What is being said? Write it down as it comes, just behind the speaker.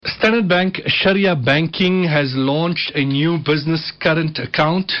Standard Bank Sharia Banking has launched a new business current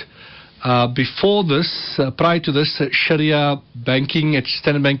account. Prior to this, Sharia Banking at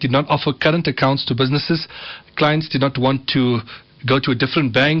Standard Bank did not offer current accounts to businesses. Clients did not want to go to a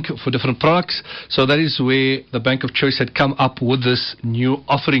different bank for different products. So that is where the bank of choice had come up with this new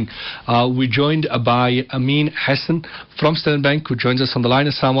offering. We're joined by Amin Hassan from Standard Bank, who joins us on the line.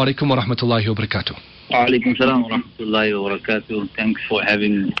 Assalamu alaikum wa rahmatullahi wa barakatuh. Wa alaikum salam wa rahmatullahi wa barakatuh. Thanks for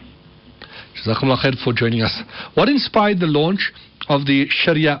having me. Jazakumullah khair for joining us. What inspired the launch of the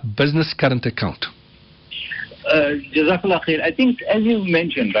Sharia business current account? Jazakallah khair. I think, as you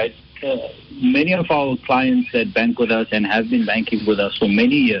mentioned, right, many of our clients that bank with us and have been banking with us for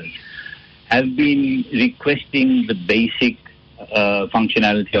many years have been requesting the basic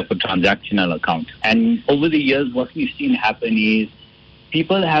functionality of a transactional account. And over the years, what we've seen happen is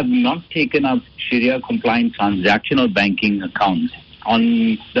people have not taken up Sharia-compliant transactional banking accounts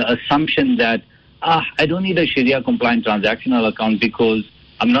on the assumption that, I don't need a Sharia-compliant transactional account because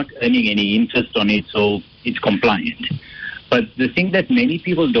I'm not earning any interest on it, so it's compliant. But the thing that many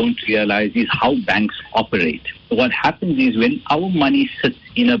people don't realize is how banks operate. What happens is when our money sits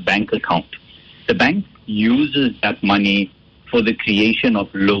in a bank account, the bank uses that money for the creation of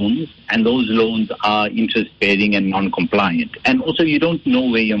loans, and those loans are interest-bearing and non-compliant. And also, you don't know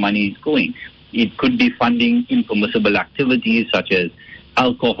where your money is going. It could be funding impermissible activities such as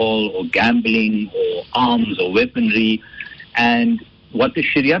alcohol or gambling or arms or weaponry. And what the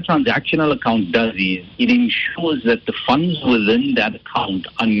Sharia transactional account does is it ensures that the funds within that account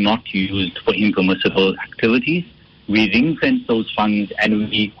are not used for impermissible activities. We ring-fence those funds and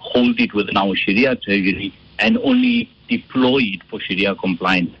we hold it within our Sharia treasury and only deploy it for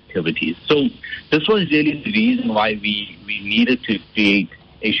Sharia-compliant activities. So this was really the reason why we needed to create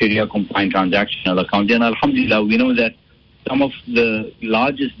a Sharia-compliant transactional account. And alhamdulillah, we know that some of the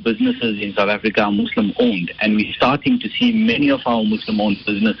largest businesses in South Africa are Muslim-owned, and we're starting to see many of our Muslim-owned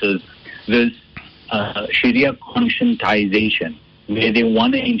businesses, this Sharia conscientization, where they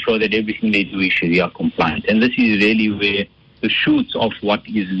want to ensure that everything they do is Sharia-compliant. And this is really where the shoots of what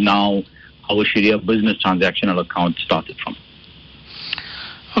is now our Sharia business transactional account started from.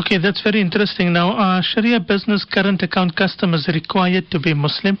 Okay, that's very interesting. Now, Sharia business current account customers are required to be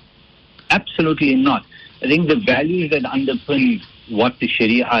Muslim? Absolutely not. I think the values that underpin what the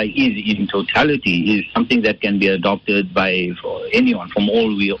Sharia is in totality is something that can be adopted by anyone from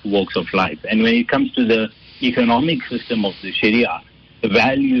all walks of life. And when it comes to the economic system of the Sharia, the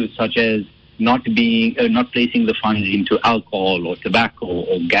values such as not placing the funds into alcohol or tobacco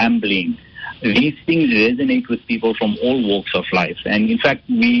or gambling, these things resonate with people from all walks of life. And in fact,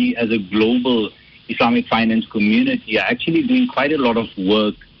 we as a global Islamic finance community are actually doing quite a lot of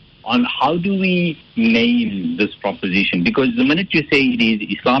work on how do we name this proposition. Because the minute you say it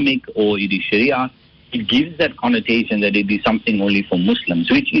is Islamic or it is Sharia, it gives that connotation that it is something only for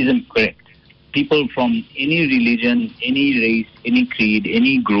Muslims, which isn't correct. People from any religion, any race, any creed,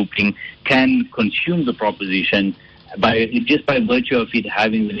 any grouping can consume the proposition. Just by virtue of it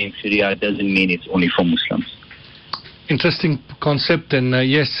having the name Sharia doesn't mean it's only for Muslims. Interesting concept, and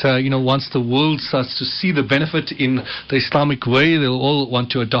yes, once the world starts to see the benefit in the Islamic way, they'll all want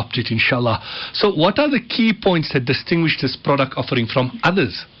to adopt it, inshallah. So what are the key points that distinguish this product offering from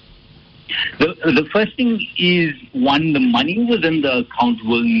others? The first thing is, one, the money within the account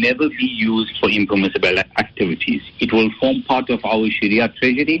will never be used for impermissible activities. It will form part of our Sharia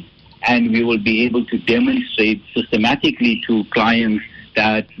treasury, and we will be able to demonstrate systematically to clients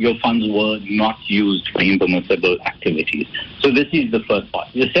that your funds were not used for impermissible activities. So this is the first part.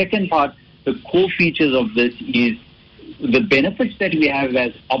 The second part, the core features of this is the benefits that we have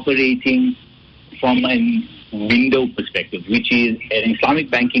as operating from a window perspective, which is an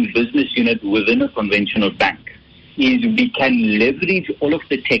Islamic banking business unit within a conventional bank, is we can leverage all of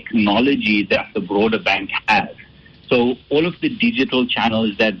the technology that the broader bank has. So all of the digital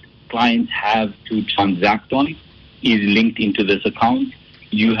channels that clients have to transact on is linked into this account.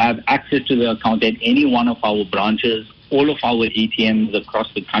 You have access to the account at any one of our branches, all of our ATMs across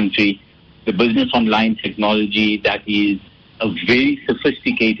the country, the business online technology that is a very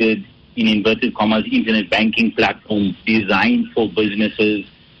sophisticated, in inverted commas, internet banking platform designed for businesses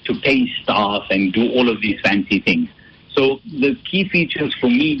to pay staff and do all of these fancy things. So the key features for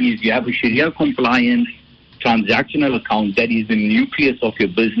me is you have a Sharia compliant transactional account that is the nucleus of your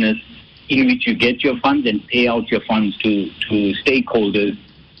business, in which you get your funds and pay out your funds to stakeholders.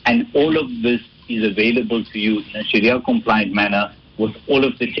 And all of this is available to you in a Sharia-compliant manner with all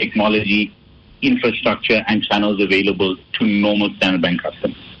of the technology, infrastructure, and channels available to normal Standard Bank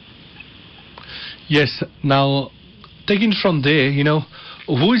customers. Yes. Now, taking from there,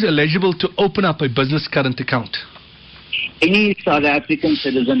 who is eligible to open up a business current account? Any South African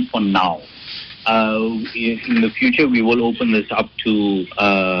citizen for now. In the future, we will open this up to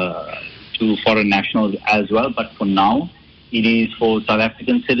foreign nationals as well. But for now, it is for South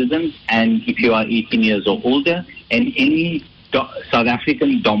African citizens, and if you are 18 years or older, and any South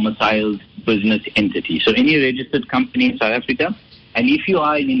African domiciled business entity. So any registered company in South Africa, and if you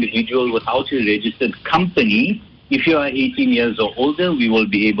are an individual without a registered company, if you are 18 years or older, we will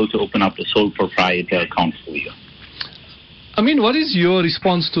be able to open up a sole proprietor account for you. I mean, what is your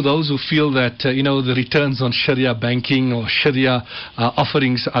response to those who feel that, the returns on Sharia banking or Sharia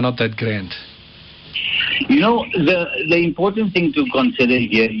offerings are not that grand? The important thing to consider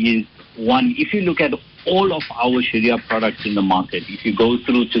here is, one, if you look at all of our Sharia products in the market, if you go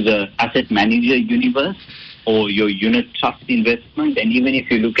through to the asset manager universe or your unit trust investment, and even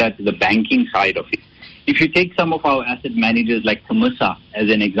if you look at the banking side of it, if you take some of our asset managers like Thamisa as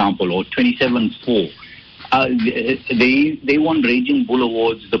an example, or 27/4, they won Raging Bull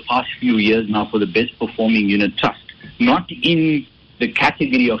Awards the past few years now for the best performing unit trust, not in the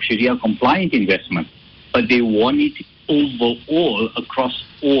category of Sharia compliant investment, but they won it overall across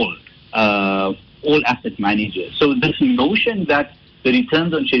all asset managers. So this notion that the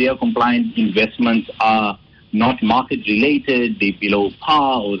returns on Sharia compliant investments are not market related, they're below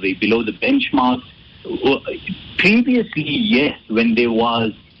par or they're below the benchmark. Previously, yes, when there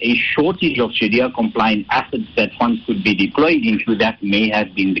was a shortage of Sharia compliant assets that funds could be deployed into, that may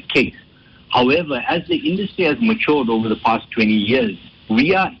have been the case. However, as the industry has matured over the past 20 years,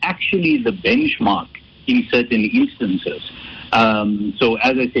 we are actually the benchmark in certain instances. So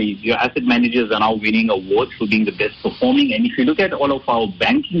as I say, your asset managers are now winning awards for being the best performing. And if you look at all of our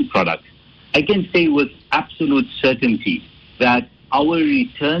banking products, I can say with absolute certainty that our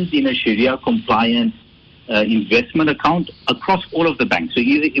returns in a Sharia compliant investment account across all of the banks. So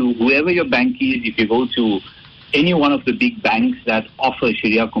whoever your bank is, if you go to any one of the big banks that offer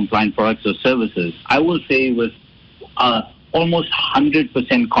Sharia compliant products or services, I will say with almost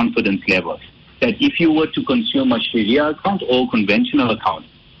 100% confidence level that if you were to consume a Sharia account or conventional account,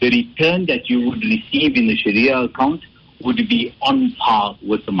 the return that you would receive in the Sharia account would be on par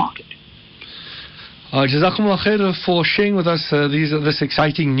with the market. Jazakumullah khair for sharing with us this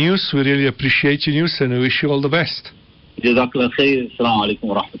exciting news. We really appreciate your news and we wish you all the best. Jazakallah khair. Assalamu alaikum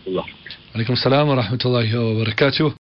wa rahmatullah. Alaikum salam wa rahmatullahi wa barakatuh.